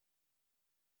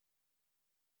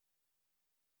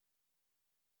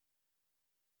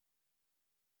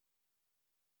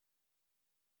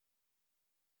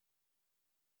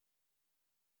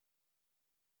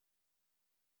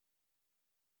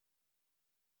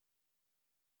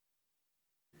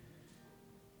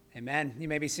Amen. You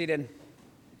may be seated.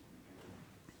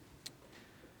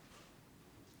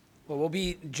 Well, we'll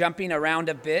be jumping around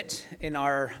a bit in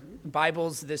our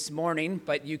Bibles this morning,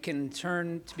 but you can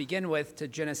turn to begin with to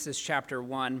Genesis chapter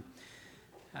 1.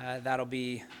 That'll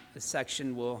be the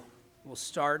section we'll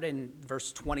start in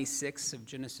verse 26 of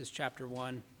Genesis chapter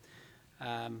 1.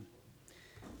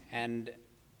 And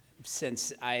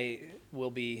since I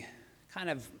will be kind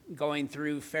of going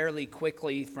through fairly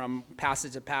quickly from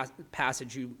passage to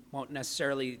passage, you won't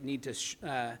necessarily need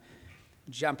to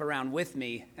jump around with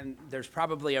me. And there's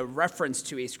probably a reference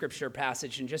to a scripture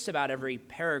passage in just about every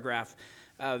paragraph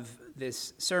of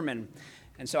this sermon.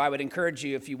 And so I would encourage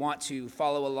you, if you want to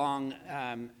follow along,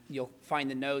 you'll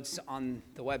find the notes on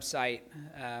the website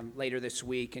later this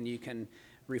week, and you can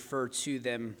refer to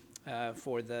them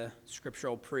for the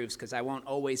scriptural proofs, because I won't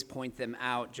always point them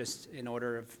out just in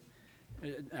order of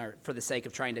or for the sake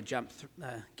of trying to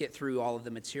get through all of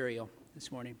the material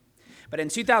this morning. But in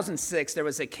 2006, there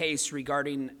was a case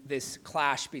regarding this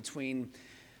clash between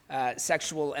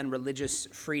sexual and religious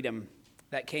freedom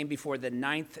that came before the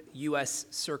 9th U.S.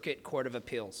 Circuit Court of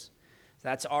Appeals.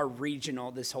 That's our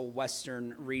regional, this whole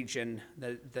western region,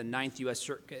 the 9th U.S.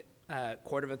 Circuit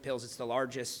Court of Appeals. It's the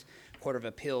largest court of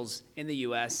appeals in the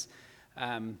U.S.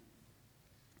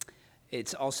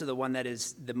 It's also the one that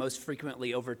is the most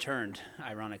frequently overturned,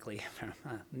 ironically.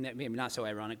 Maybe not so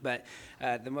ironic, but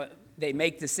they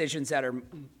make decisions that are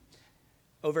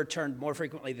overturned more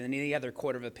frequently than any other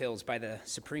court of appeals by the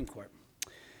Supreme Court.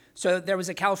 So there was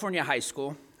a California high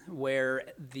school where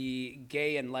the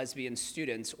gay and lesbian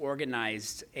students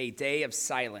organized a day of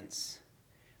silence.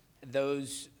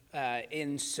 Those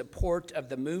in support of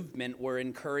the movement were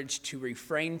encouraged to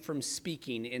refrain from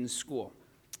speaking in school.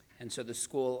 And so the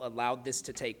school allowed this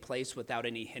to take place without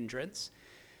any hindrance.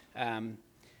 The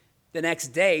next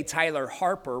day, Tyler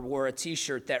Harper wore a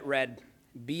T-shirt that read,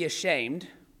 "Be ashamed,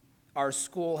 our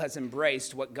school has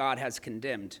embraced what God has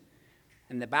condemned."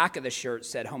 And the back of the shirt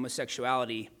said,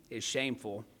 "Homosexuality is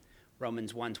shameful,"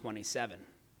 Romans 1:27.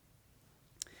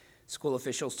 School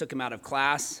officials took him out of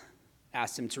class,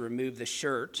 asked him to remove the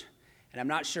shirt. And I'm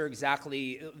not sure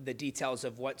exactly the details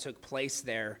of what took place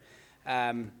there.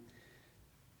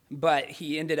 But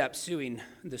he ended up suing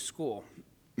the school.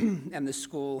 And the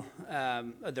school,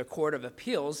 the Court of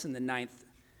Appeals in the 9th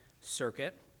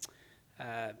Circuit,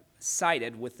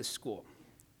 sided with the school.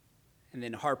 And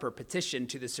then Harper petitioned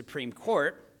to the Supreme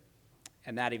Court,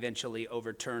 and that eventually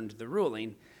overturned the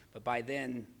ruling. But by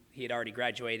then, he had already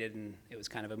graduated, and it was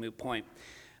kind of a moot point.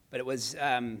 But it was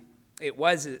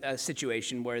a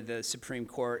situation where the Supreme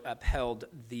Court upheld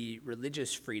the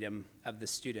religious freedom of the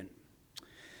student.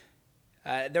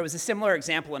 There was a similar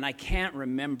example, and I can't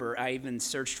remember. I even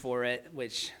searched for it,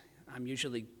 which I'm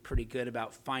usually pretty good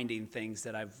about finding things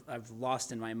that I've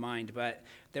lost in my mind. But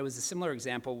there was a similar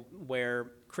example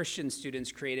where Christian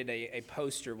students created a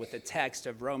poster with a text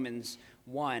of Romans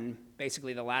 1,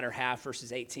 basically the latter half,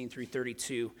 verses 18 through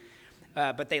 32.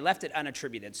 But they left it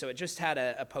unattributed. So it just had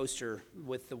a poster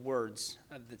with the words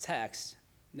of the text,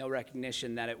 no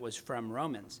recognition that it was from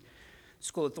Romans.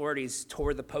 School authorities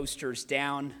tore the posters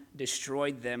down,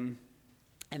 destroyed them,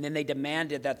 and then they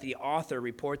demanded that the author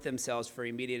report themselves for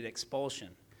immediate expulsion.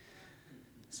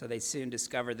 So they soon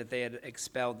discovered that they had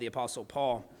expelled the Apostle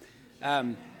Paul.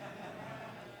 The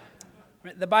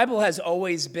Bible has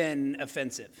always been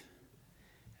offensive.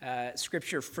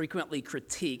 Scripture frequently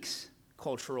critiques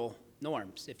cultural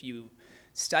norms. If you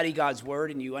study God's word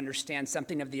and you understand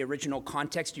something of the original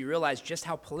context, you realize just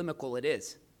how polemical it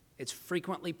is. It's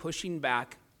frequently pushing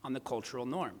back on the cultural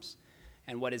norms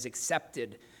and what is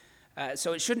accepted.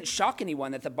 So it shouldn't shock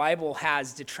anyone that the Bible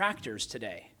has detractors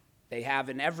today. They have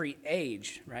in every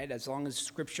age, right? As long as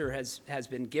Scripture has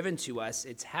been given to us,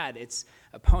 it's had its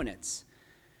opponents.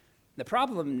 The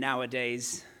problem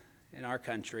nowadays, in our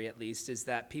country at least, is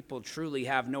that people truly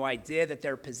have no idea that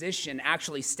their position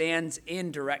actually stands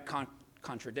in direct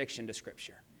contradiction to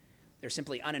Scripture. They're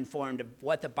simply uninformed of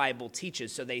what the Bible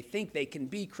teaches, so they think they can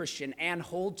be Christian and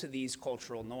hold to these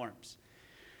cultural norms.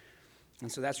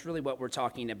 And so that's really what we're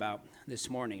talking about this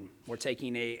morning. We're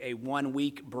taking a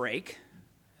 1-week break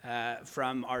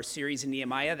from our series in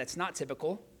Nehemiah. That's not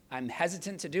typical. I'm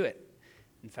hesitant to do it.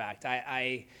 In fact,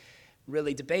 I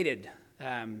really debated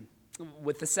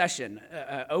with the session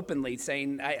openly,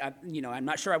 saying, I'm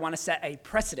not sure I want to set a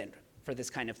precedent for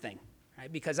this kind of thing,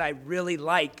 right? Because I really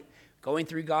like going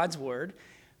through God's word,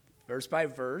 verse by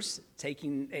verse,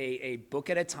 taking a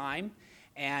book at a time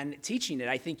and teaching it.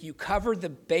 I think you cover the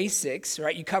basics,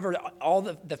 right? You cover all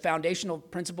the foundational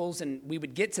principles, and we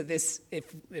would get to this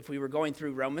if we were going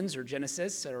through Romans or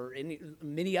Genesis or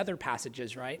many other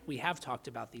passages, right? We have talked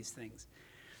about these things.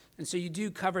 And so you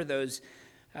do cover those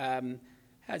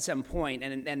at some point,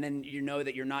 and then you know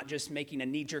that you're not just making a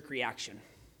knee-jerk reaction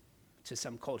to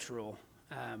some cultural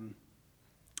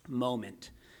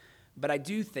moment. But I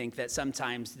do think that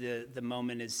sometimes the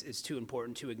moment is too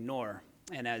important to ignore.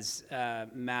 And as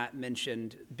Matt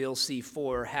mentioned, Bill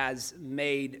C-4 has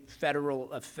made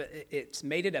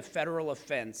it a federal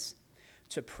offense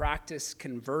to practice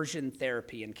conversion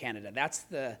therapy in Canada. That's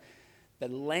the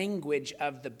language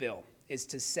of the bill, is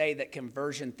to say that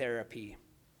conversion therapy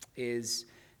is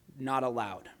not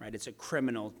allowed, right? It's a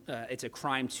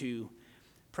crime to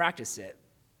practice it.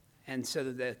 And so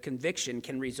the conviction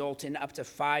can result in up to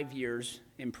 5 years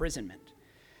imprisonment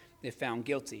if found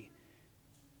guilty.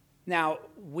 Now,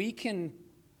 we can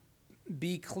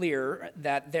be clear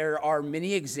that there are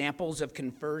many examples of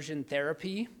conversion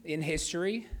therapy in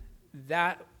history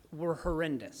that were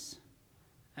horrendous.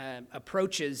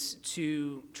 Approaches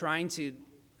to trying to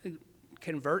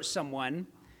convert someone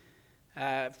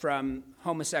from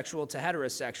homosexual to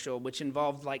heterosexual, which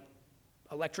involved like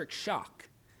electric shock.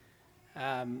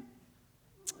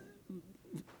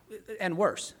 And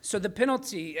worse. So the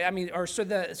penalty,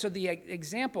 the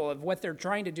example of what they're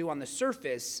trying to do on the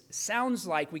surface sounds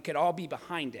like we could all be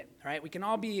behind it, right?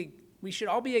 We should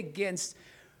all be against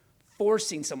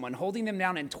forcing someone, holding them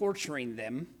down and torturing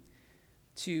them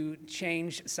to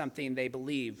change something they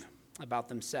believe about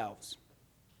themselves.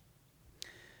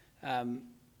 To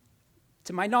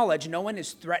my knowledge, no one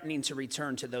is threatening to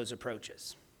return to those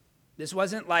approaches. This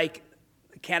wasn't like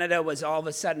Canada was all of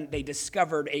a sudden, they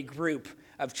discovered a group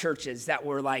of churches that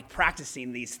were like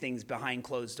practicing these things behind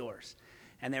closed doors.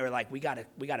 And they were like, we got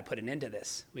to put an end to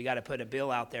this. We got to put a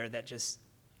bill out there that just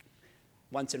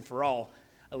once and for all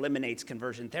eliminates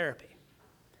conversion therapy.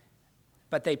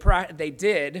 But they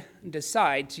did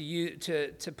decide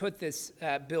to put this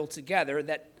bill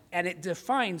together and it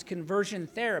defines conversion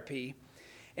therapy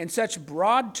in such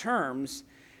broad terms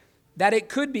that it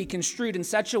could be construed in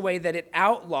such a way that it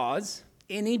outlaws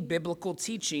any biblical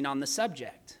teaching on the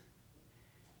subject.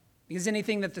 Because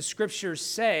anything that the scriptures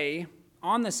say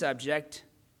on the subject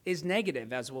is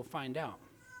negative, as we'll find out.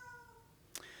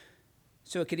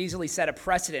 So it could easily set a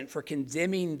precedent for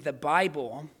condemning the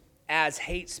Bible as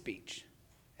hate speech.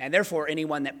 And therefore,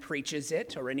 anyone that preaches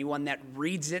it or anyone that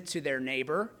reads it to their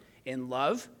neighbor in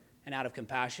love and out of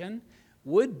compassion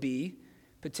would be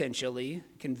potentially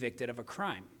convicted of a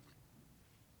crime.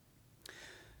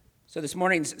 So this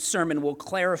morning's sermon will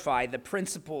clarify the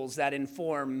principles that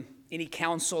inform any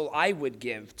counsel I would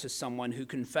give to someone who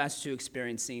confessed to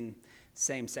experiencing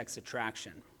same-sex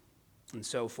attraction. And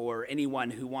so for anyone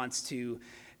who wants to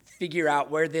figure out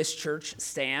where this church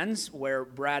stands, where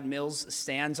Brad Mills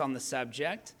stands on the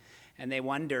subject, and they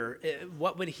wonder,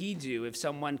 what would he do if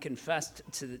someone confessed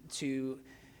to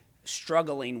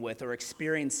struggling with or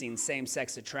experiencing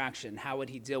same-sex attraction? How would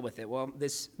he deal with it? Well,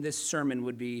 this sermon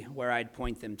would be where I'd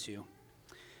point them to.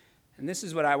 And this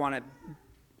is what I want to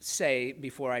say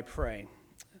before I pray,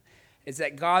 is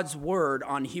that God's word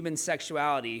on human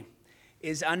sexuality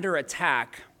is under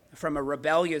attack from a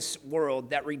rebellious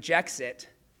world that rejects it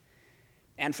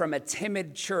and from a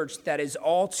timid church that is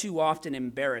all too often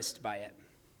embarrassed by it.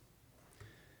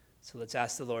 So let's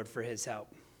ask the Lord for his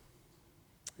help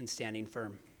in standing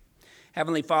firm.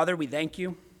 Heavenly Father, we thank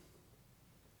you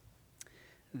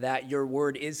that your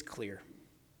word is clear,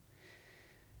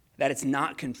 that it's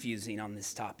not confusing on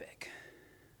this topic,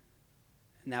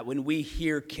 and that when we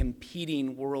hear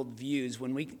competing worldviews,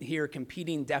 when we hear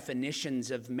competing definitions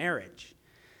of marriage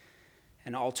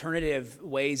and alternative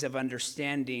ways of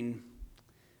understanding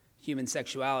human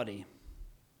sexuality,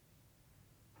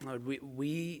 Lord,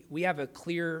 we have a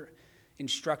clear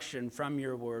instruction from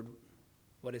your word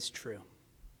what is true.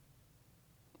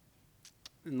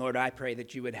 And Lord, I pray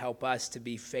that you would help us to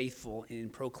be faithful in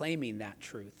proclaiming that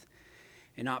truth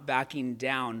and not backing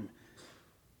down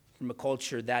from a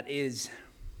culture that is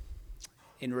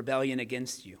in rebellion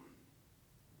against you,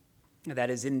 that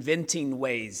is inventing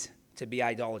ways to be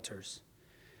idolaters.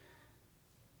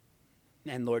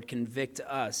 And Lord, convict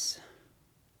us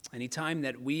anytime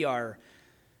that we are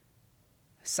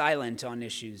silent on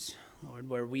issues, Lord,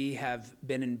 where we have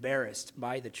been embarrassed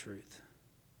by the truth,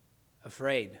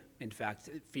 afraid, in fact,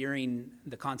 fearing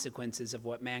the consequences of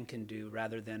what man can do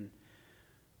rather than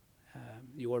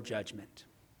your judgment.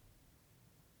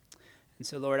 And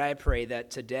so, Lord, I pray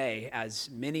that today, as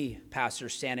many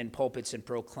pastors stand in pulpits and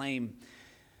proclaim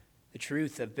the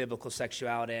truth of biblical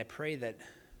sexuality, I pray that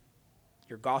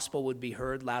your gospel would be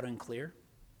heard loud and clear,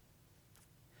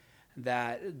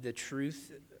 that the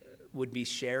truth would be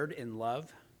shared in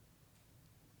love,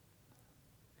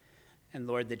 and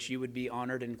Lord, that you would be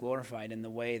honored and glorified in the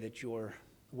way that your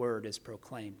word is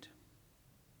proclaimed.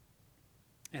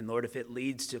 And Lord, if it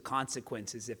leads to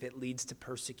consequences, if it leads to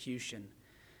persecution,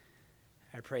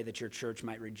 I pray that your church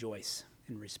might rejoice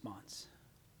in response,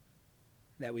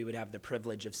 that we would have the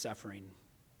privilege of suffering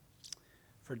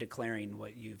for declaring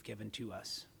what you've given to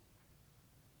us.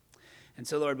 And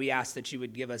so, Lord, we ask that you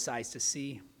would give us eyes to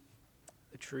see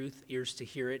the truth, ears to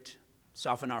hear it,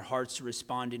 soften our hearts to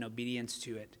respond in obedience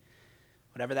to it,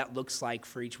 whatever that looks like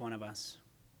for each one of us.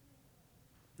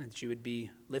 And that you would be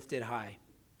lifted high,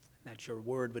 that your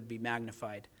word would be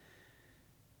magnified,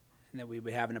 and that we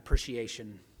would have an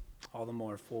appreciation all the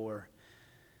more for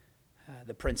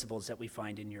the principles that we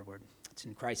find in your word. It's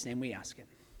in Christ's name we ask it.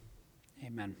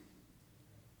 Amen.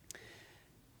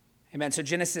 Amen. So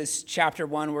Genesis chapter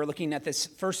 1, we're looking at this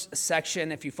first section.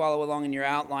 If you follow along in your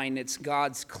outline, it's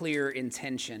God's clear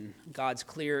intention. God's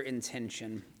clear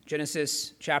intention.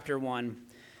 Genesis chapter 1,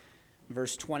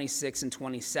 verse 26 and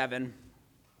 27.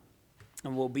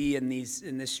 And we'll be in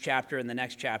this chapter and the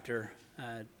next chapter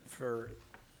for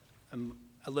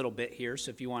a little bit here. So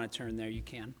if you want to turn there, you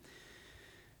can.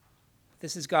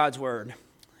 This is God's word.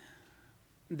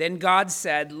 Then God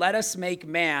said, "Let us make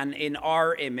man in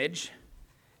our image,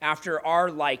 after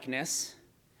our likeness,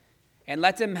 and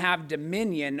let them have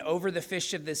dominion over the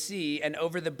fish of the sea, and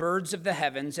over the birds of the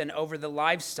heavens, and over the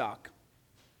livestock,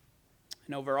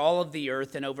 and over all of the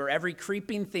earth, and over every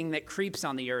creeping thing that creeps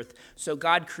on the earth." So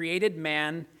God created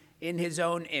man in his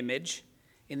own image.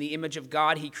 In the image of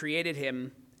God, he created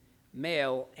him,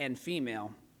 male and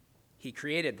female. He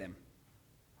created them.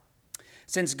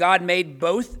 Since God made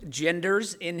both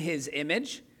genders in his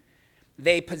image,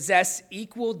 they possess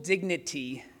equal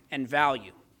dignity and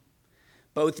value.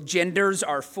 Both genders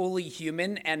are fully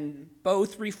human, and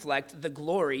both reflect the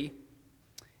glory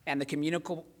and the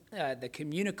communicable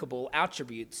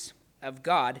attributes of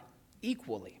God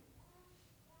equally.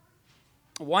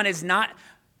 One is not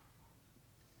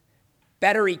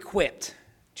better equipped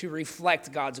to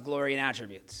reflect God's glory and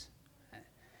attributes.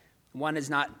 One is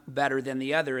not better than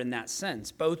the other in that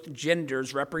sense. Both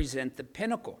genders represent the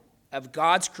pinnacle of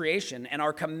God's creation and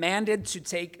are commanded to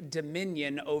take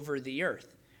dominion over the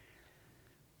earth.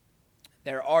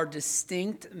 There are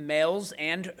distinct males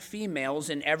and females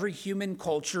in every human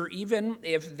culture, even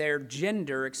if their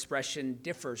gender expression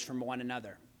differs from one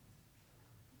another.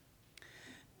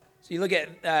 So you look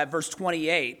at verse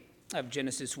 28 of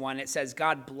Genesis 1, it says,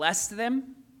 God blessed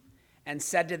them and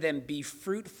said to them, "Be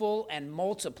fruitful and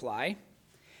multiply,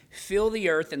 fill the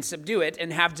earth and subdue it,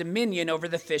 and have dominion over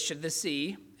the fish of the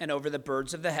sea, and over the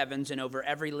birds of the heavens, and over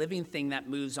every living thing that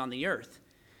moves on the earth."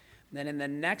 Then in the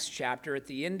next chapter, at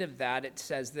the end of that, it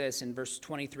says this in verse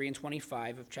 23 and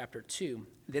 25 of chapter 2.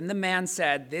 Then the man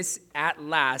said, "This at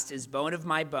last is bone of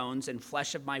my bones and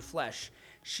flesh of my flesh.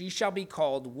 She shall be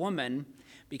called woman,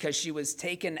 because she was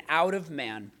taken out of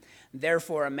man.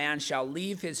 Therefore a man shall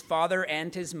leave his father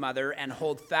and his mother and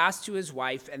hold fast to his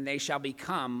wife, and they shall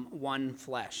become one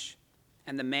flesh.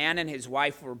 And the man and his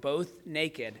wife were both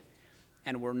naked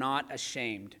and were not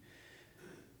ashamed."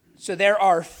 So there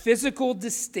are physical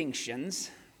distinctions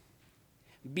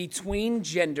between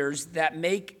genders that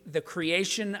make the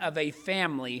creation of a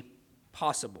family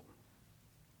possible.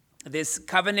 This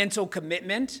covenantal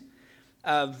commitment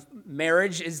of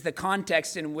marriage is the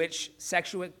context in which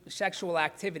sexual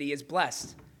activity is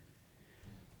blessed.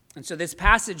 And so this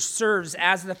passage serves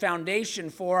as the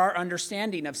foundation for our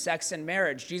understanding of sex and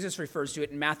marriage. Jesus refers to it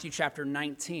in Matthew chapter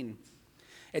 19.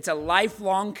 It's a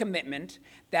lifelong commitment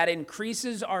that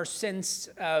increases our sense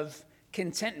of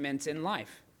contentment in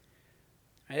life.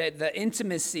 Right? The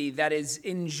intimacy that is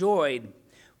enjoyed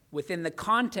within the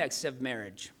context of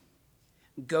marriage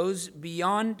goes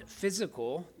beyond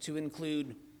physical to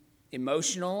include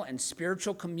emotional and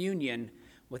spiritual communion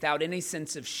without any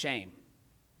sense of shame.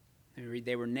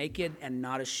 They were naked and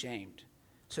not ashamed.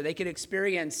 So they could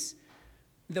experience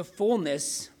the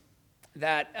fullness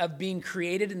of being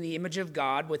created in the image of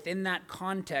God within that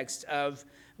context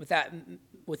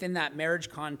within that marriage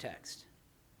context,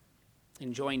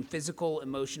 enjoying physical,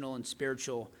 emotional, and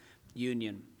spiritual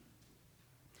union.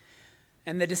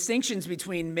 And the distinctions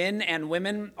between men and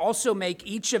women also make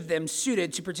each of them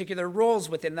suited to particular roles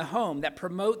within the home that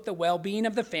promote the well-being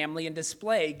of the family and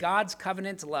display God's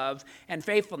covenant love and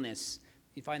faithfulness.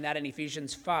 You find that in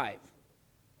Ephesians 5.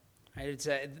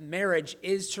 Right? Marriage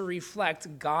is to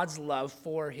reflect God's love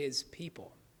for his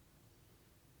people.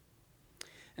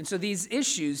 And so these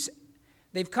issues,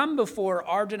 they've come before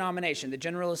our denomination, the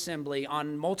General Assembly,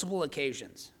 on multiple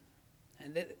occasions.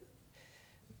 And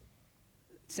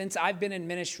since I've been in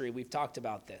ministry, we've talked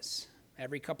about this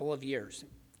every couple of years.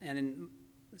 And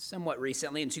somewhat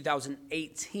recently, in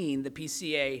 2018, the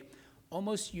PCA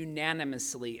almost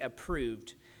unanimously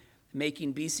approved,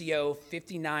 making BCO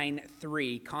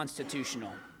 59.3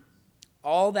 constitutional.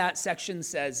 All that section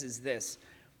says is this: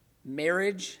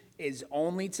 marriage is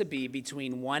only to be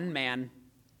between one man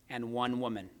and one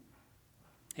woman.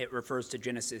 It refers to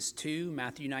Genesis 2,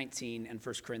 Matthew 19, and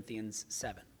 1 Corinthians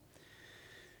 7.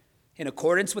 In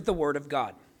accordance with the Word of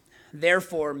God.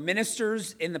 Therefore,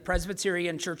 ministers in the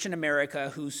Presbyterian Church in America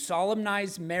who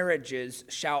solemnize marriages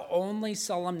shall only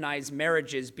solemnize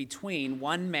marriages between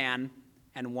one man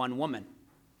and one woman.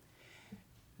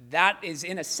 That is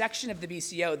in a section of the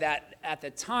BCO that at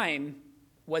the time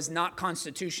was not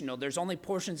constitutional. There's only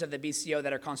portions of the BCO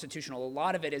that are constitutional. A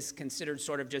lot of it is considered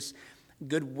sort of just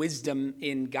good wisdom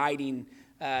in guiding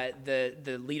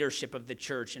the leadership of the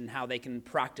church and how they can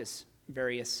practice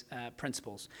various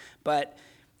principles. But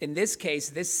in this case,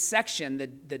 this section, the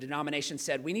denomination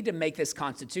said, we need to make this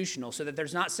constitutional so that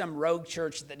there's not some rogue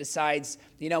church that decides,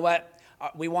 you know what,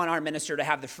 we want our minister to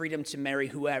have the freedom to marry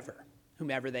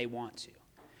whomever they want to.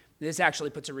 This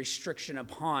actually puts a restriction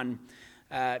upon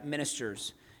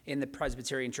ministers in the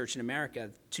Presbyterian Church in America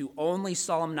to only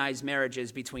solemnize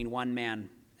marriages between one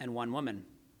man and one woman.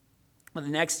 Well,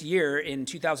 the next year, in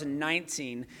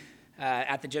 2019,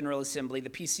 at the General Assembly, the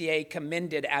PCA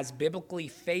commended as biblically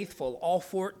faithful all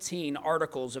 14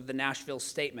 articles of the Nashville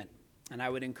Statement. And I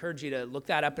would encourage you to look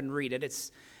that up and read it.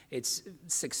 It's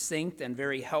succinct and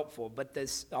very helpful. But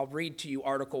I'll read to you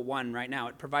Article 1 right now.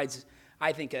 It provides,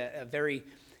 I think, a very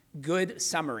good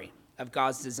summary of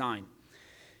God's design.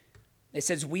 It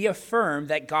says, we affirm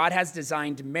that God has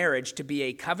designed marriage to be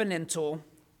a covenantal,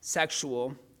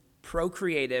 sexual,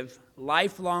 procreative,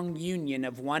 lifelong union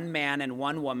of one man and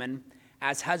one woman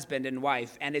as husband and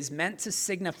wife, and is meant to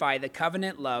signify the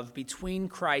covenant love between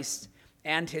Christ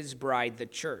and his bride, the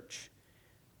church.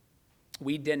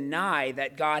 We deny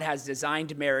that God has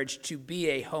designed marriage to be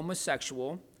a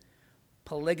homosexual,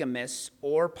 polygamous,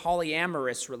 or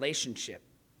polyamorous relationship.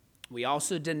 We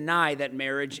also deny that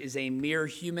marriage is a mere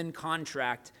human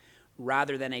contract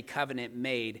rather than a covenant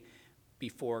made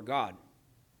before God.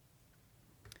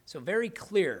 So very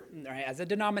clear, right? As a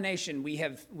denomination, we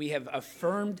have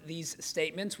affirmed these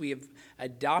statements. We have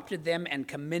adopted them and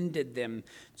commended them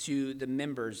to the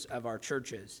members of our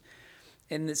churches.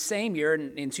 In the same year,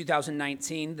 in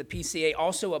 2019, the PCA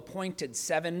also appointed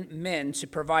 7 men to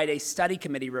provide a study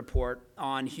committee report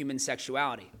on human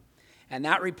sexuality. And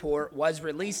that report was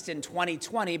released in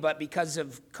 2020, but because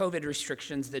of COVID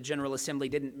restrictions, the General Assembly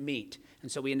didn't meet. And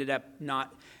so we ended up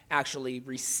not actually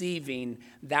receiving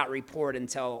that report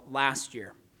until last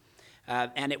year.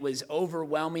 And it was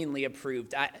overwhelmingly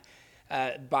approved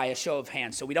by a show of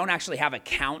hands. So we don't actually have a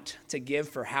count to give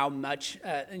for how much,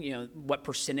 what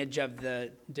percentage of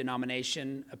the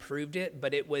denomination approved it,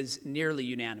 but it was nearly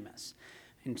unanimous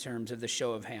in terms of the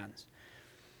show of hands.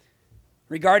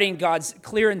 Regarding God's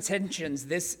clear intentions,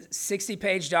 this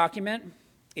 60-page document,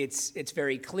 it's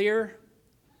very clear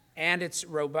and it's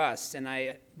robust, and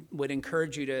I would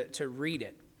encourage you to read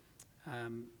it.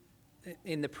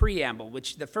 In the preamble,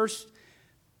 which the first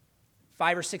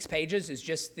 5 or 6 pages is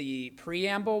just the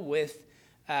preamble with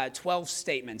 12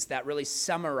 statements that really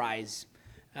summarize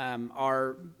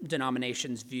our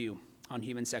denomination's view on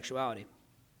human sexuality.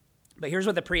 But here's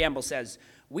what the preamble says.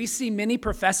 We see many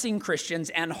professing Christians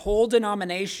and whole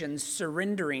denominations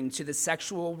surrendering to the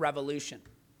sexual revolution.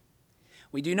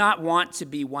 We do not want to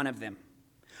be one of them,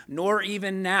 nor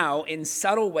even now in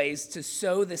subtle ways to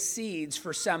sow the seeds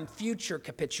for some future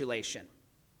capitulation.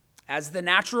 As the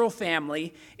natural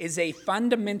family is a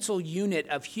fundamental unit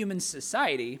of human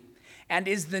society and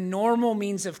is the normal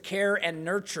means of care and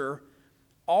nurture,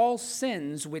 all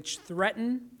sins which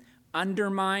threaten,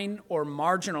 undermine, or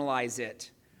marginalize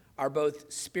it are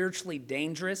both spiritually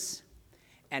dangerous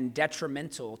and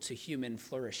detrimental to human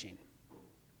flourishing.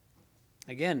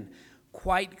 Again,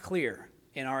 quite clear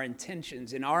in our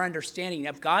intentions, in our understanding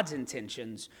of God's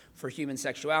intentions for human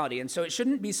sexuality. And so it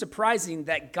shouldn't be surprising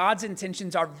that God's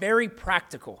intentions are very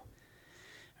practical.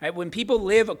 Right? When people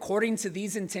live according to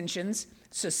these intentions,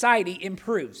 society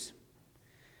improves.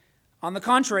 On the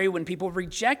contrary, when people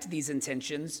reject these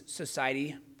intentions,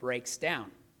 society breaks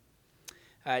down.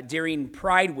 During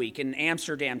Pride Week in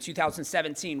Amsterdam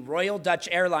 2017, Royal Dutch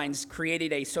Airlines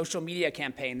created a social media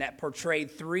campaign that portrayed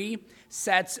 3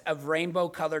 sets of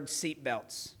rainbow-colored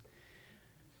seatbelts.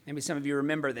 Maybe some of you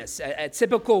remember this. A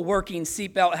typical working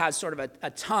seatbelt has sort of a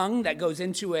tongue that goes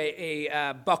into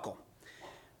a buckle,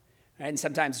 and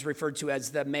sometimes it's referred to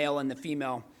as the male and the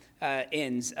female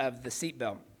ends of the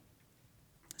seatbelt.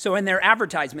 So in their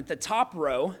advertisement, the top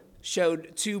row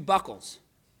showed 2 buckles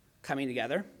coming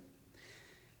together.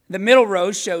 The middle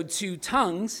row showed 2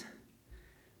 tongues,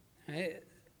 right,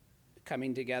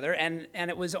 coming together. And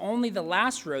it was only the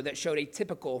last row that showed a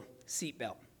typical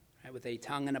seatbelt, right, with a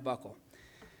tongue and a buckle.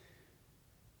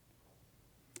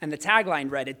 And the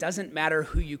tagline read, "It doesn't matter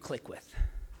who you click with."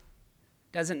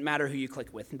 Doesn't matter who you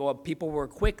click with. Well, people were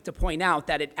quick to point out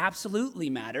that it absolutely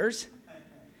matters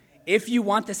if you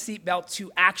want the seatbelt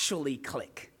to actually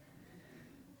click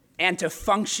and to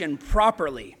function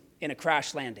properly in a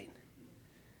crash landing.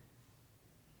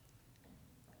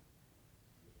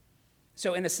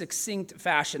 So in a succinct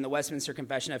fashion, the Westminster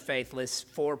Confession of Faith lists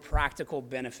 4 practical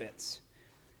benefits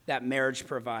that marriage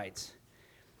provides.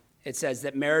 It says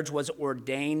that marriage was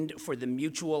ordained for the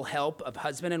mutual help of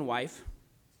husband and wife,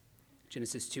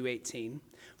 Genesis 2:18,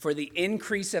 for the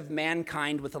increase of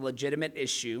mankind with a legitimate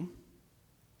issue,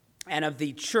 and of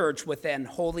the church with an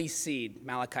holy seed,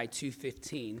 Malachi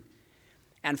 2:15,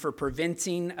 and for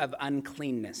preventing of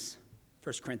uncleanness,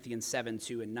 1 Corinthians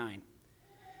 7:2 and 9.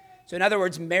 So in other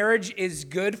words, marriage is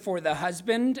good for the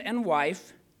husband and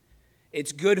wife.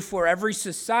 It's good for every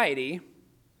society.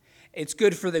 It's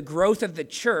good for the growth of the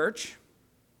church.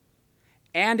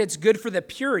 And it's good for the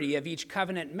purity of each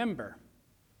covenant member.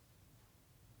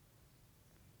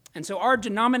 And so our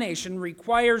denomination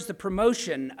requires the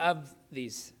promotion of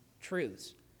these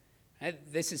truths.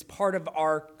 This is part of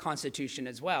our constitution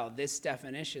as well, this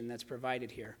definition that's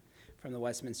provided here from the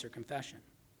Westminster Confession.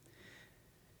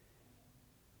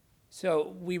 So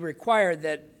we require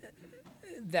that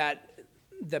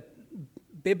the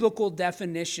biblical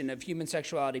definition of human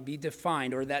sexuality be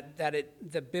defined, or that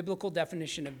the biblical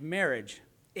definition of marriage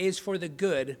is for the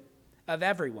good of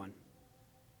everyone.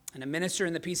 And a minister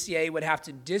in the PCA would have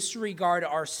to disregard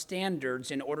our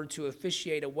standards in order to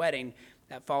officiate a wedding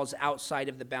that falls outside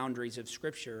of the boundaries of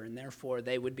Scripture, and therefore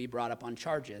they would be brought up on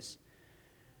charges,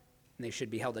 and they should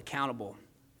be held accountable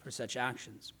for such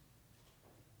actions.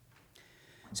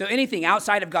 So anything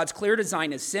outside of God's clear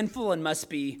design is sinful and must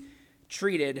be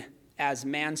treated as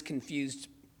man's confused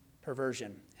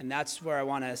perversion. And that's where I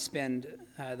want to spend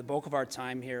the bulk of our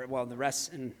time here. Well, the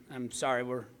rest, and I'm sorry,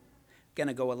 we're going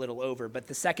to go a little over. But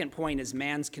the second point is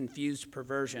man's confused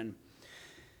perversion.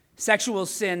 Sexual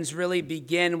sins really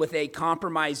begin with a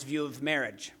compromised view of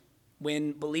marriage.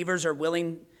 When believers are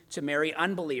willing to marry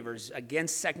unbelievers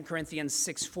against 2 Corinthians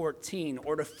 6:14,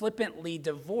 or to flippantly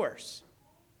divorce,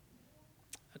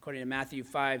 according to Matthew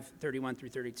 5:31 through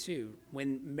 32.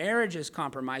 When marriage is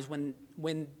compromised,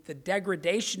 when the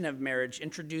degradation of marriage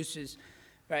introduces,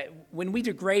 right, when we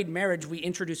degrade marriage, we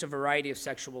introduce a variety of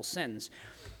sexual sins.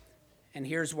 And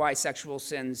here's why sexual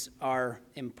sins are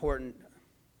important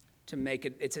to make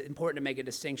it. It's important to make a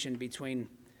distinction between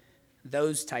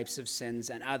those types of sins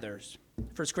and others.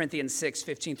 1 Corinthians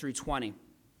 6:15 through 20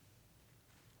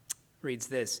 reads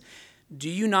this: "Do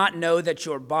you not know that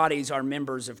your bodies are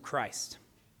members of Christ?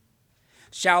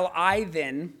 Shall I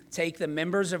then take the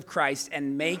members of Christ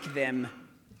and make them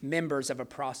members of a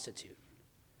prostitute?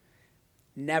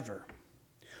 Never.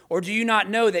 Or do you not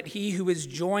know that he who is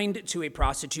joined to a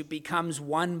prostitute becomes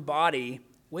one body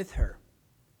with her?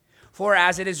 For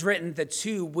as it is written, the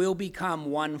two will become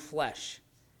one flesh.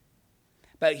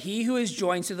 But he who is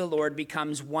joined to the Lord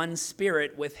becomes one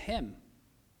spirit with him.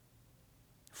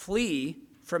 Flee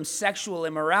from sexual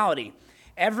immorality.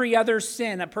 Every other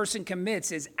sin a person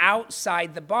commits is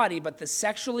outside the body, but the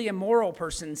sexually immoral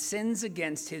person sins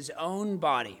against his own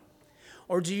body.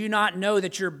 Or do you not know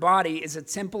that your body is a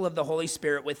temple of the Holy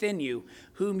Spirit within you,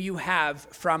 whom you have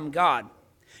from God?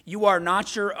 You are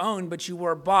not your own, but you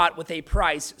were bought with a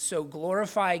price, so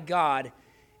glorify God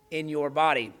in your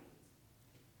body."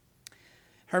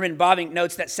 Herman Bavinck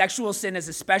notes that sexual sin is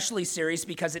especially serious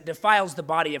because it defiles the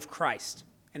body of Christ.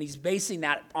 And he's basing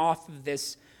that off of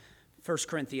this 1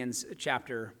 Corinthians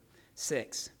chapter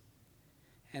 6.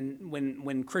 And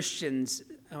when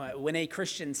a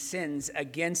Christian sins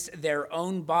against their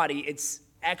own body, it's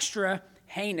extra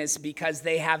heinous because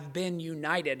they have been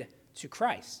united to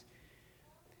Christ.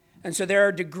 And so there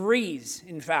are degrees,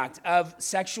 in fact, of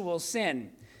sexual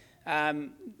sin.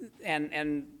 And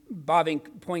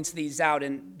Bavinck points these out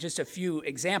in just a few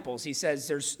examples. He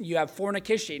says you have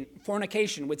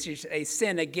fornication, which is a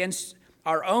sin against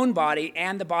our own body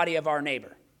and the body of our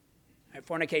neighbor. Right?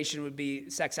 Fornication would be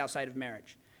sex outside of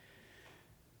marriage,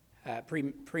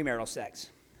 premarital sex.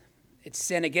 It's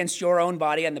sin against your own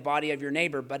body and the body of your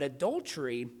neighbor, but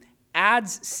adultery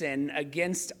adds sin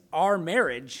against our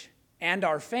marriage and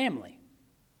our family.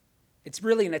 It's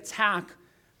really an attack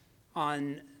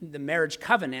on the marriage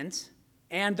covenant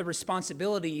and the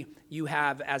responsibility you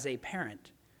have as a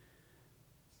parent.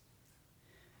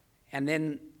 And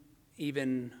then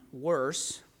even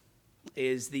worse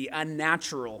is the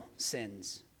unnatural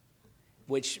sins,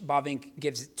 which Bavinck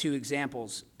gives two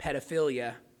examples,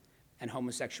 pedophilia and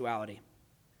homosexuality.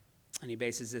 And he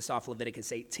bases this off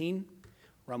Leviticus 18,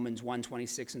 Romans 1,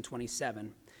 26 and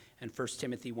 27, and 1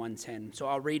 Timothy 1:10. So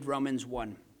I'll read Romans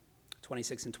 1,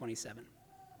 26 and 27.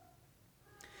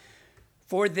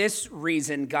 For this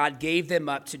reason, God gave them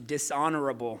up to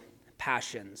dishonorable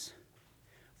passions.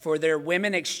 For their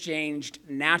women exchanged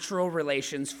natural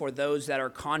relations for those that are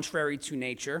contrary to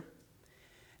nature,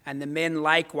 and the men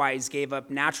likewise gave up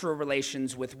natural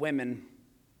relations with women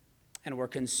and were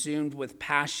consumed with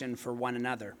passion for one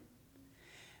another,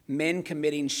 men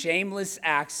committing shameless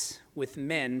acts with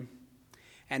men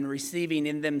and receiving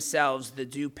in themselves the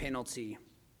due penalty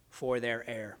for their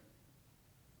error.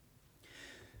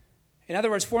 In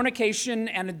other words, fornication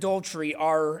and adultery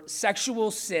are sexual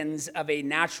sins of a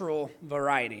natural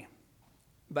variety.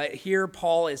 But here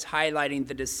Paul is highlighting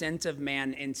the descent of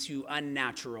man into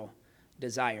unnatural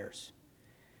desires.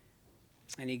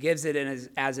 And he gives it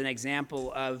as an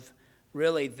example of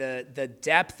really the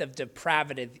depth of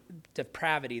depravity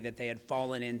that they had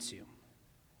fallen into.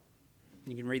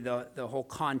 You can read the whole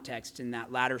context in that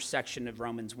latter section of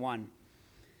Romans 1.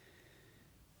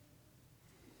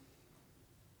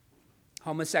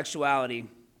 Homosexuality,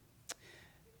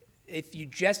 if you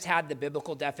just had the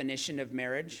biblical definition of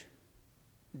marriage,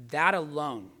 that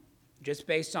alone, just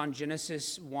based on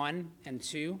Genesis 1 and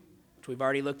 2, which we've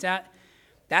already looked at,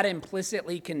 that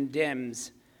implicitly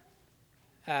condemns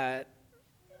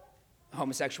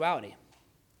homosexuality,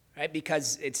 right?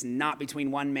 Because it's not between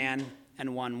one man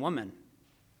and one woman.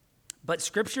 But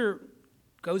Scripture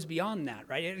goes beyond that,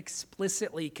 right? It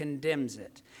explicitly condemns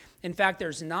it. In fact,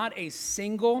 there's not a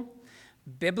single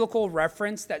biblical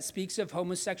reference that speaks of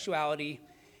homosexuality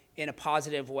in a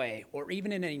positive way or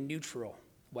even in a neutral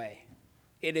way.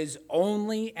 It is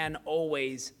only and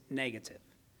always negative.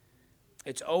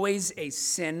 It's always a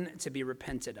sin to be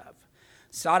repented of.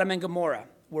 Sodom and Gomorrah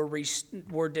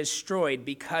were destroyed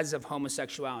because of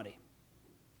homosexuality.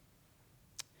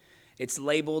 It's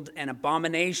labeled an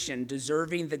abomination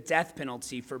deserving the death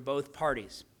penalty for both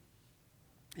parties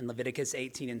in Leviticus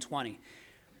 18 and 20.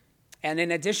 And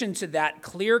in addition to that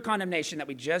clear condemnation that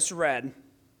we just read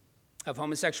of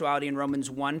homosexuality in Romans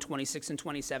 1, 26 and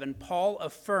 27, Paul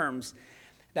affirms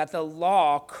that the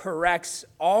law corrects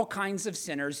all kinds of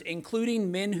sinners,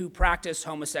 including men who practice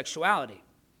homosexuality.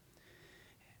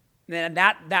 And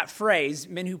that phrase,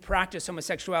 men who practice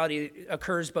homosexuality,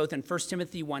 occurs both in 1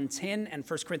 Timothy 1:10 and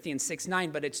 1 Corinthians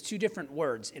 6:9, but it's two different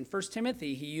words. In 1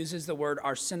 Timothy, he uses the word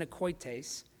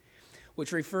arsenokoites,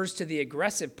 which refers to the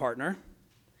aggressive partner.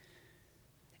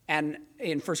 And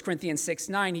in 1 Corinthians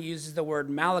 6:9, he uses the word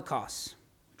malakos,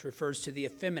 which refers to the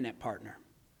effeminate partner.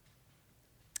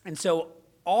 And so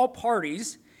all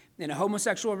parties in a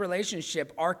homosexual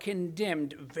relationship are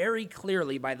condemned very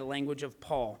clearly by the language of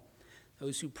Paul,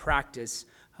 those who practice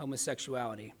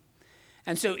homosexuality.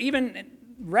 And so even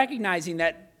recognizing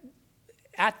that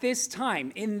at this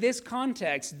time, in this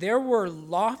context, there were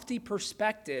lofty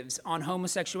perspectives on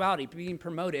homosexuality being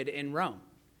promoted in Rome,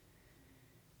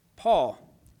 Paul,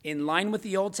 in line with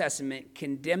the Old Testament,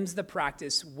 condemns the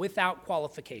practice without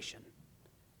qualification.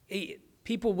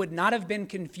 People would not have been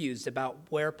confused about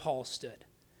where Paul stood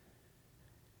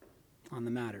on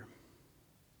the matter.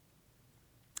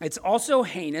 It's also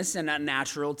heinous and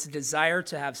unnatural to desire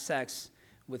to have sex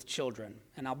with children.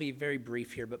 And I'll be very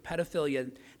brief here, but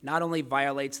pedophilia not only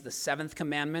violates the seventh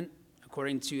commandment,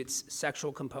 according to its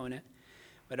sexual component,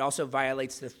 but also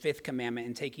violates the fifth commandment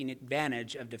in taking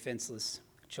advantage of defenseless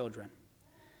children.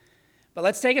 But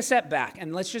let's take a step back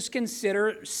and let's just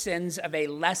consider sins of a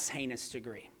less heinous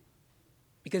degree,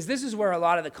 because this is where a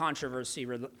lot of the controversy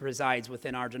resides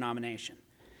within our denomination,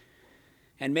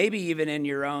 and maybe even in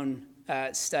your own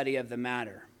study of the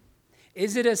matter.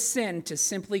 Is it a sin to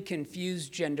simply confuse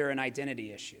gender and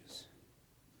identity issues?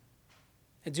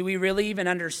 And do we really even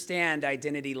understand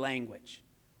identity language?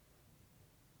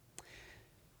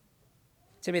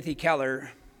 Timothy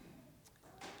Keller,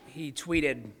 he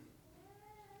tweeted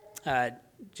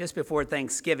just before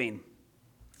Thanksgiving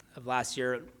of last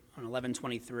year on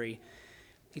 11/23,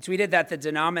 he tweeted that the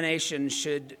denomination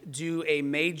should do a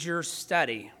major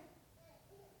study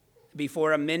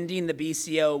before amending the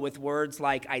BCO with words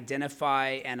like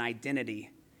identify and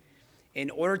identity in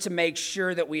order to make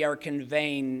sure that we are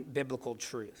conveying biblical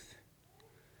truth.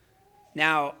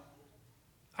 Now,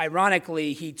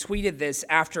 ironically, he tweeted this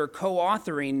after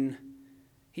co-authoring,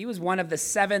 he was one of the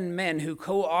 7 men who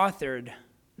co-authored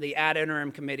the ad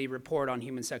interim committee report on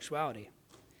human sexuality,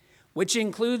 which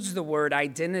includes the word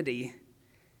identity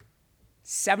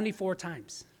 74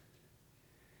 times.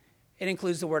 It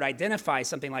includes the word identify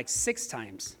something like 6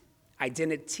 times.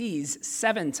 identities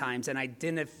 7 times, and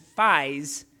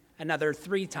identifies another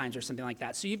 3 times or something like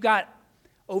that. So you've got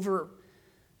over,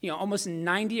 almost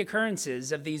 90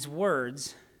 occurrences of these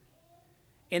words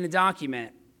in the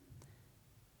document.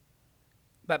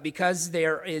 But because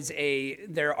there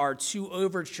are 2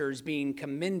 overtures being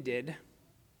commended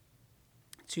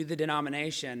to the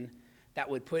denomination that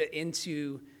would put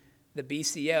into the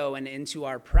BCO and into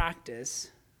our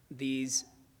practice these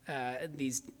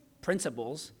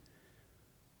principles,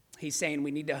 he's saying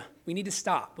we need to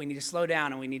stop, we need to slow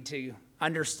down, and we need to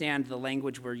understand the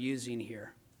language we're using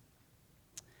here.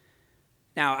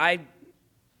 Now, I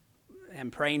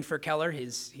am praying for Keller.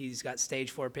 He's got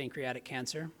stage 4 pancreatic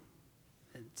cancer.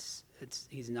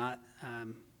 He's not.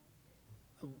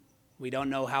 We don't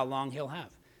know how long he'll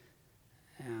have.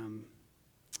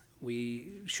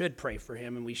 We should pray for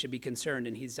him, and we should be concerned,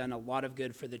 and he's done a lot of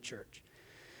good for the church.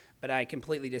 But I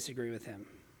completely disagree with him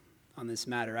on this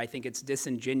matter. I think it's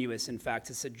disingenuous, in fact,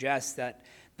 to suggest that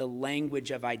the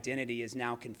language of identity is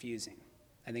now confusing.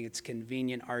 I think it's a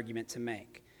convenient argument to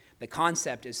make. The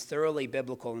concept is thoroughly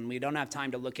biblical, and we don't have time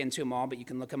to look into them all, but you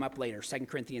can look them up later. 2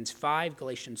 Corinthians 5,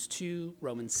 Galatians 2,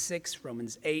 Romans 6,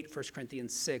 Romans 8, 1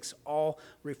 Corinthians 6, all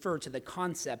refer to the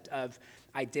concept of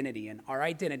identity. And our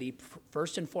identity,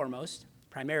 first and foremost,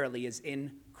 primarily, is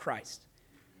in Christ.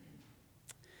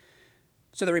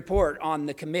 So the report on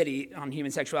the Committee on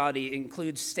Human Sexuality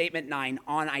includes Statement 9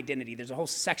 on identity. There's a whole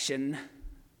section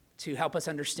to help us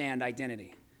understand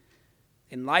identity.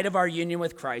 In light of our union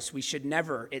with Christ, we should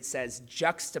never, it says,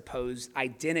 juxtapose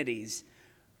identities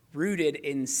rooted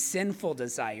in sinful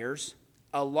desires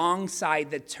alongside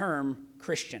the term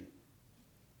Christian,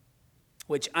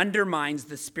 which undermines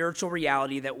the spiritual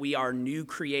reality that we are new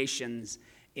creations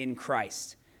in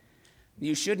Christ.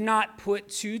 You should not put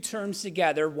 2 terms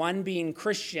together, one being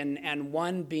Christian and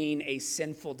one being a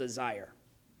sinful desire.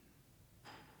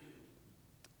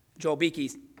 Joel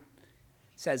Beakey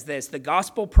says this: the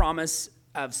gospel promise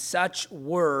of such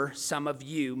were some of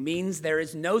you means there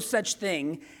is no such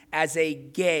thing as a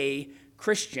gay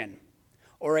Christian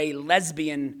or a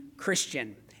lesbian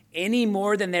Christian, any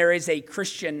more than there is a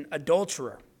Christian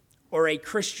adulterer or a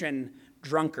Christian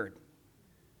drunkard.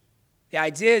 The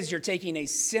idea is you're taking a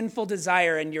sinful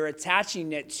desire and you're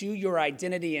attaching it to your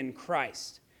identity in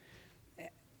Christ.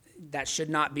 That should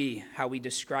not be how we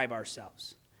describe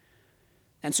ourselves.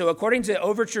 And so according to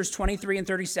Overtures 23 and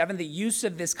 37, the use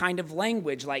of this kind of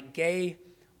language like gay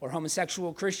or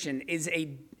homosexual Christian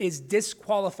is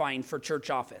disqualifying for church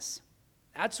office.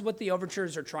 That's what the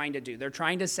overtures are trying to do. They're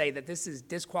trying to say that this is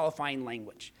disqualifying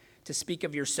language to speak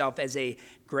of yourself as a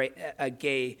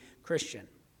gay Christian.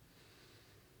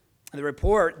 The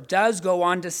report does go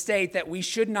on to state that we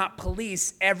should not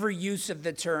police every use of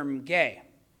the term gay.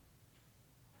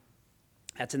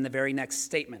 That's in the very next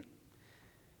statement.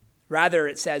 Rather,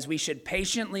 it says we should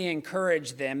patiently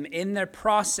encourage them in the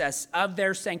process of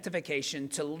their sanctification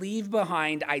to leave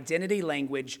behind identity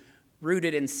language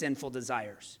rooted in sinful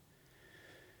desires.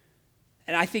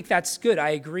 And I think that's good. I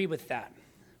agree with that.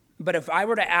 But if I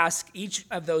were to ask each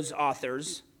of those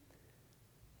authors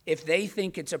if they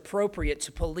think it's appropriate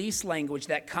to police language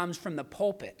that comes from the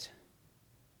pulpit,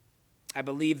 I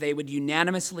believe they would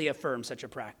unanimously affirm such a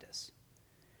practice.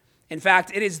 In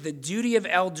fact, it is the duty of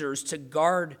elders to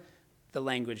guard the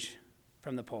language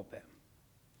from the pulpit.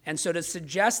 And so to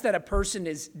suggest that a person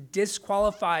is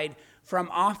disqualified from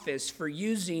office for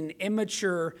using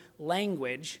immature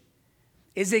language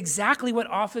is exactly what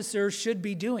officers should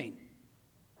be doing.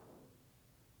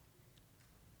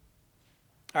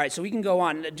 All right, so we can go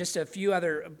on. Just a few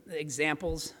other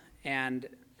examples, and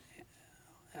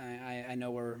I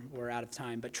know we're out of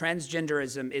time, but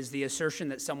transgenderism is the assertion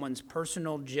that someone's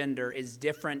personal gender is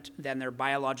different than their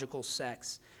biological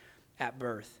sex at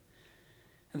birth.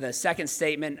 The second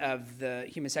statement of the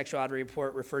Human Sexuality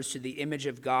Report refers to the image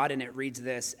of God, and it reads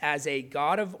this: as a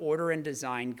God of order and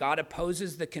design, God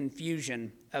opposes the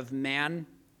confusion of man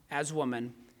as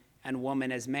woman and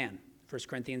woman as man. 1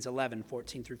 Corinthians 11,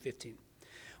 14 through 15.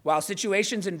 While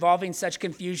situations involving such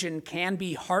confusion can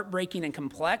be heartbreaking and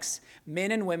complex,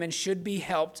 men and women should be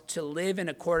helped to live in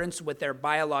accordance with their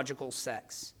biological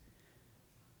sex.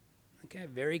 Okay,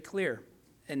 very clear.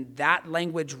 And that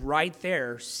language right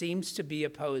there seems to be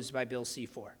opposed by Bill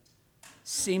C-4.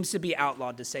 Seems to be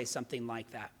outlawed to say something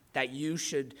like that. That you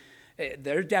should,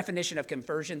 their definition of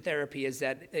conversion therapy is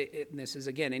that, this is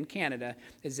again in Canada,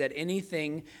 is that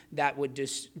anything that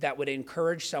would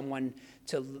encourage someone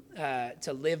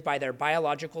to live by their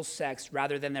biological sex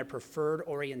rather than their preferred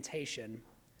orientation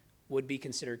would be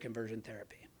considered conversion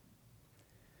therapy.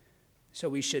 So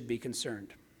we should be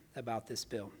concerned about this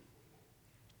bill.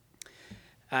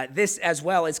 This as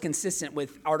well is consistent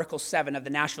with Article 7 of the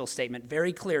Nashville Statement.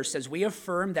 Very clear, says, we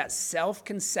affirm that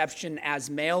self-conception as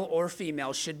male or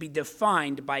female should be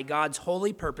defined by God's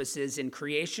holy purposes in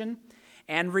creation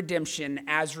and redemption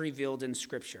as revealed in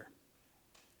Scripture.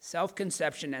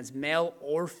 Self-conception as male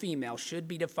or female should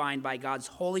be defined by God's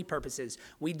holy purposes.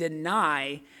 We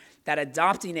deny that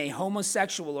adopting a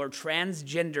homosexual or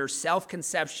transgender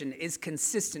self-conception is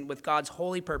consistent with God's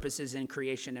holy purposes in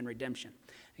creation and redemption.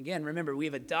 Again, remember,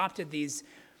 we've adopted these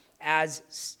as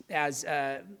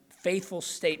faithful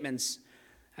statements,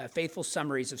 faithful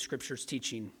summaries of Scripture's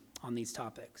teaching on these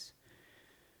topics.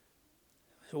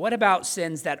 So what about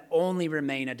sins that only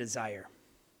remain a desire?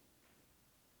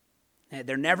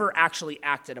 They're never actually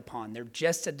acted upon. They're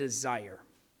just a desire.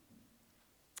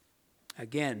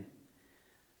 Again,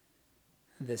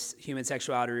 this Human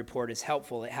Sexuality Report is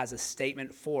helpful. It has a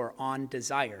statement 4 on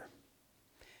desire.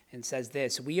 And says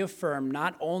this, we affirm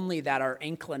not only that our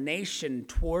inclination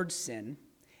towards sin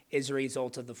is a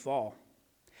result of the fall,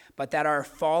 but that our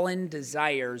fallen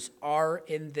desires are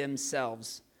in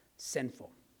themselves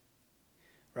sinful.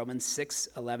 Romans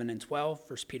 6:11 and 12,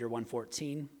 1 Peter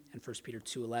 1:14, and 1 Peter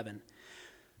 2:11.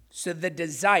 So the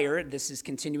desire, this is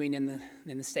continuing in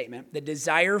the statement, the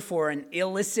desire for an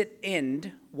illicit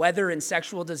end, whether in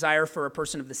sexual desire for a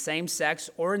person of the same sex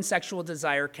or in sexual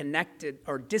desire connected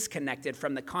or disconnected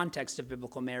from the context of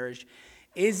biblical marriage,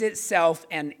 is itself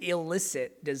an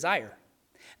illicit desire.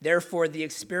 Therefore, the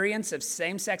experience of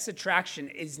same-sex attraction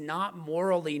is not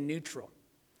morally neutral.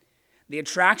 The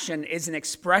attraction is an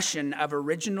expression of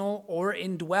original or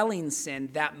indwelling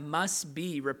sin that must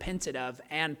be repented of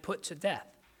and put to death.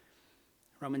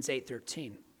 Romans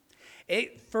 8:13.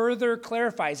 It further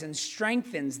clarifies and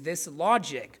strengthens this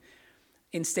logic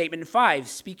in Statement 5,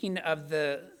 speaking of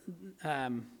the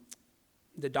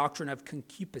doctrine of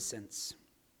concupiscence.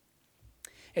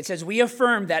 It says, we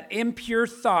affirm that impure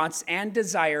thoughts and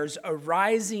desires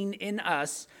arising in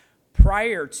us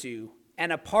prior to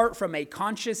and apart from a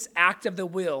conscious act of the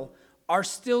will are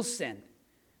still sin.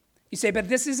 You say, but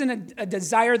this isn't a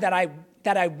desire that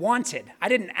I wanted. I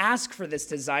didn't ask for this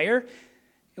desire.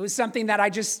 It was something that I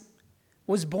just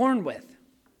was born with.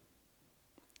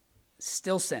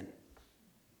 Still sin.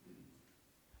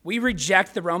 We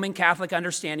reject the Roman Catholic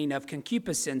understanding of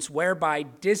concupiscence, whereby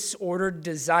disordered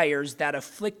desires that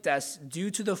afflict us due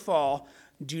to the fall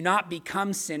do not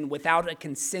become sin without a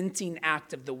consenting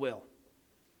act of the will.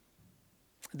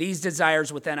 These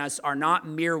desires within us are not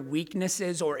mere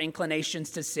weaknesses or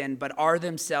inclinations to sin, but are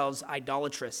themselves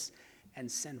idolatrous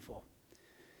and sinful.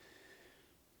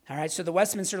 All right, so the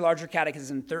Westminster Larger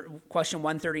Catechism, question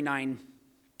 139,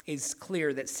 is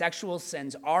clear that sexual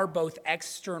sins are both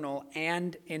external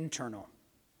and internal.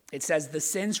 It says the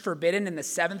sins forbidden in the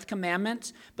 7th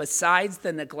commandment, besides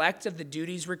the neglect of the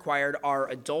duties required, are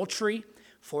adultery,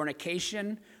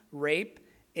 fornication, rape,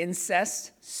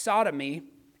 incest, sodomy,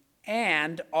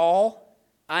 and all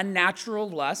unnatural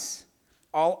lusts,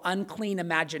 all unclean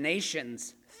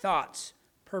imaginations, thoughts,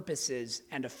 purposes,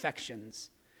 and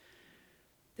affections.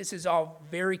 This is all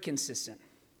very consistent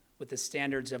with the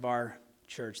standards of our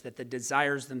church, that the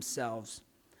desires themselves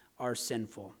are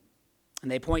sinful. And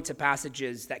they point to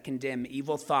passages that condemn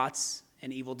evil thoughts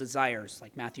and evil desires,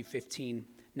 like Matthew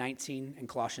 15:19 and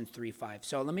Colossians 3:5.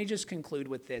 So let me just conclude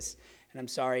with this, and I'm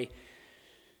sorry,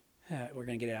 we're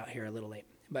going to get it out here a little late,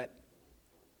 but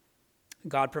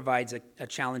God provides a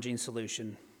challenging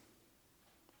solution.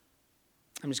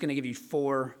 I'm just going to give you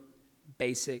 4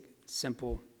 basic,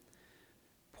 simple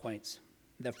points.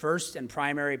 The first and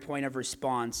primary point of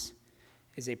response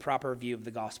is a proper view of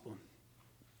the gospel.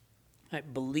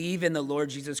 Believe in the Lord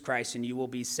Jesus Christ and you will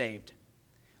be saved.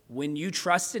 When you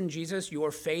trust in Jesus,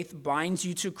 your faith binds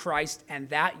you to Christ, and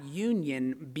that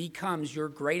union becomes your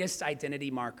greatest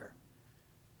identity marker.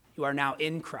 You are now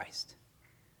in Christ.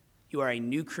 You are a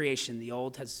new creation. The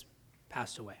old has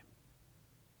passed away.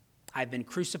 I've been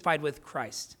crucified with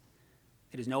Christ.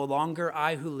 It is no longer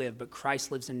I who live, but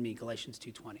Christ lives in me, Galatians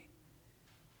 2:20.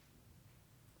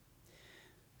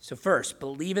 So first,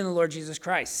 believe in the Lord Jesus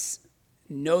Christ.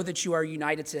 Know that you are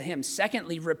united to him.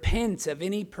 Secondly, repent of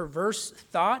any perverse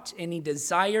thought, any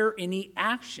desire, any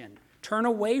action. Turn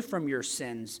away from your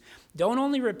sins. Don't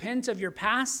only repent of your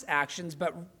past actions,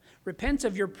 but repent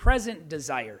of your present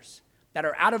desires that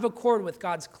are out of accord with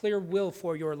God's clear will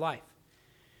for your life.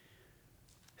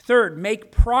 Third,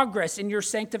 make progress in your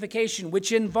sanctification,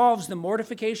 which involves the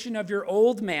mortification of your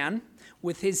old man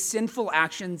with his sinful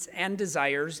actions and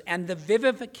desires, and the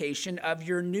vivification of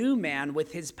your new man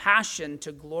with his passion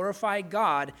to glorify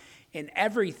God in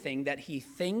everything that he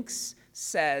thinks,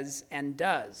 says, and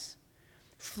does.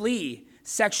 Flee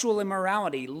sexual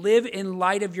immorality. Live in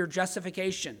light of your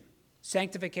justification,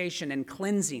 sanctification, and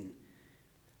cleansing.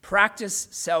 Practice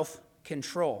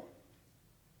self-control.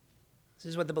 This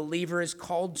is what the believer is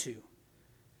called to.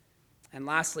 And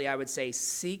lastly, I would say,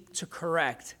 seek to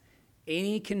correct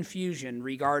any confusion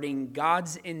regarding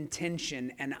God's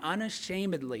intention and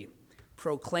unashamedly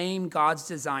proclaim God's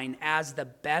design as the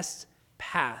best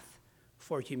path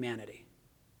for humanity,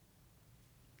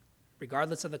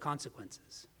 regardless of the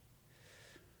consequences.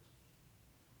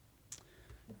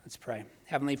 Let's pray.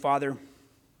 Heavenly Father,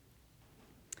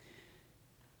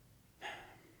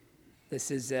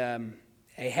 this is a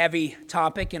heavy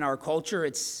topic in our culture.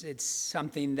 It's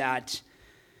something that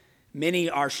many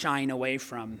are shying away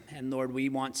from. And Lord, we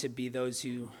want to be those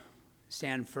who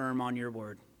stand firm on your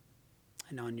word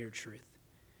and on your truth.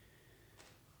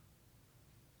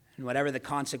 And whatever the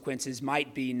consequences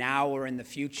might be now or in the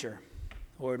future,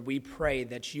 Lord, we pray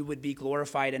that you would be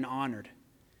glorified and honored.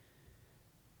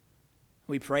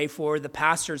 We pray for the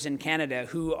pastors in Canada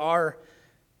who are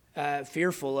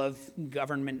fearful of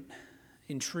government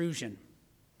intrusion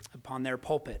upon their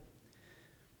pulpit,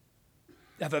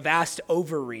 of a vast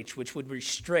overreach which would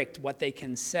restrict what they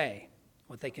can say,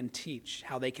 what they can teach,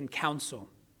 how they can counsel.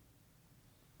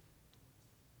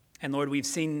 And Lord, we've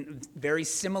seen very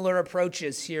similar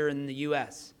approaches here in the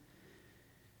U.S.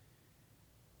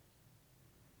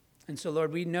 And so,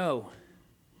 Lord, we know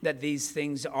that these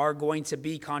things are going to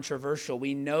be controversial.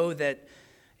 We know that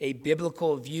a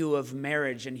biblical view of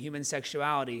marriage and human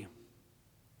sexuality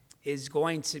is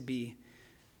going to be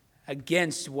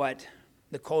against what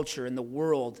the culture and the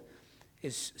world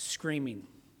is screaming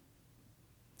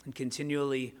and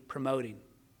continually promoting.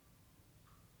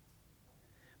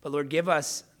 But Lord, give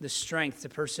us the strength to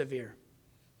persevere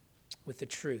with the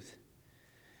truth.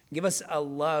 Give us a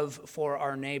love for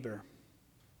our neighbor.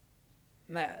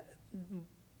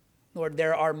 Lord,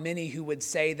 there are many who would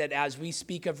say that as we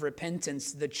speak of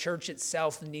repentance, the church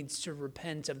itself needs to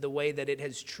repent of the way that it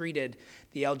has treated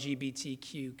the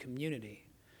LGBTQ community.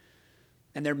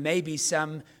 And there may be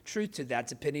some truth to that,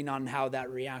 depending on how that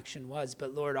reaction was.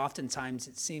 But Lord, oftentimes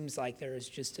it seems like there is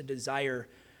just a desire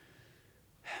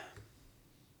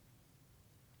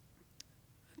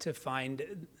to find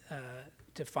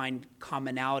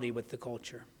commonality with the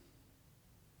culture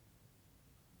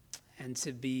and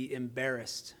to be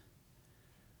embarrassed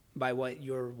by what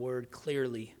your word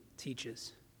clearly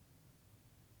teaches.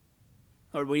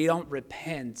 Lord, we don't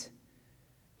repent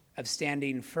of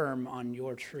standing firm on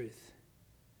your truth.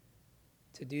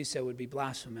 To do so would be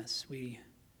blasphemous. We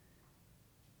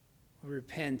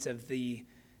repent of the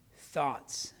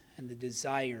thoughts and the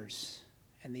desires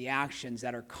and the actions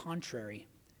that are contrary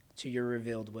to your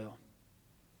revealed will.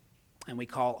 And we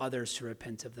call others to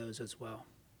repent of those as well.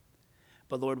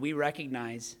 But Lord, we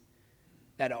recognize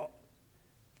that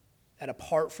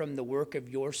apart from the work of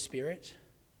your Spirit,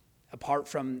 apart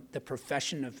from the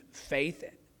profession of faith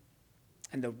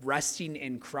and the resting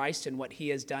in Christ and what he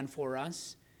has done for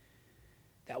us,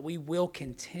 that we will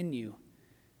continue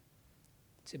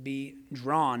to be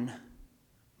drawn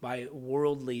by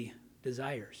worldly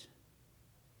desires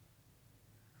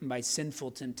and by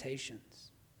sinful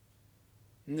temptations.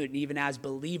 And even as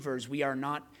believers, we are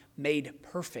not made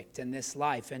perfect in this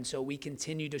life, and so we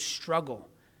continue to struggle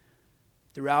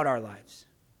throughout our lives.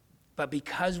 But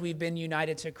because we've been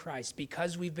united to Christ,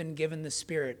 because we've been given the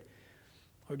Spirit,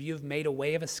 Lord, you have made a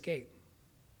way of escape.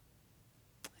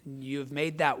 And you have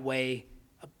made that way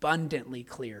abundantly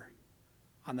clear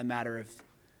on the matter of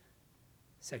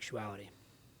sexuality.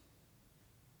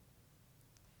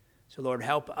 So, Lord,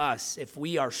 help us if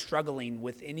we are struggling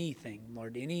with anything,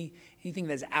 Lord, anything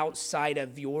that's outside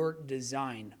of your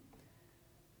design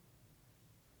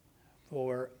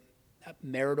for a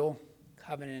marital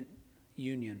covenant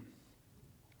union.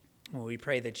 Well, we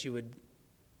pray that you would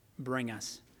bring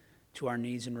us to our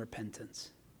knees in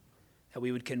repentance, that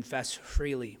we would confess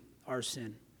freely our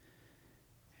sin,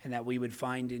 and that we would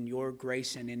find in your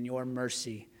grace and in your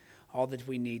mercy all that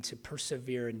we need to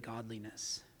persevere in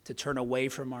godliness, to turn away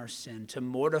from our sin, to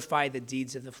mortify the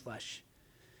deeds of the flesh,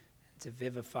 and to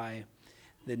vivify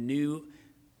the new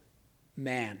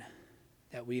man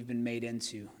that we've been made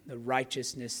into, the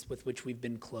righteousness with which we've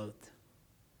been clothed.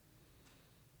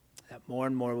 That more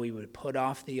and more we would put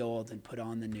off the old and put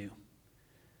on the new.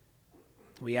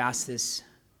 We ask this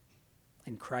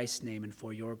in Christ's name and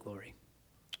for your glory.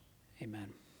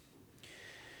 Amen.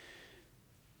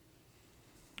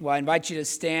 Well, I invite you to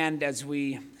stand as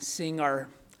we sing our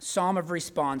Psalm of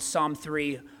Response, Psalm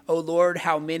 3. O Lord,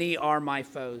 how many are my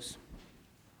foes?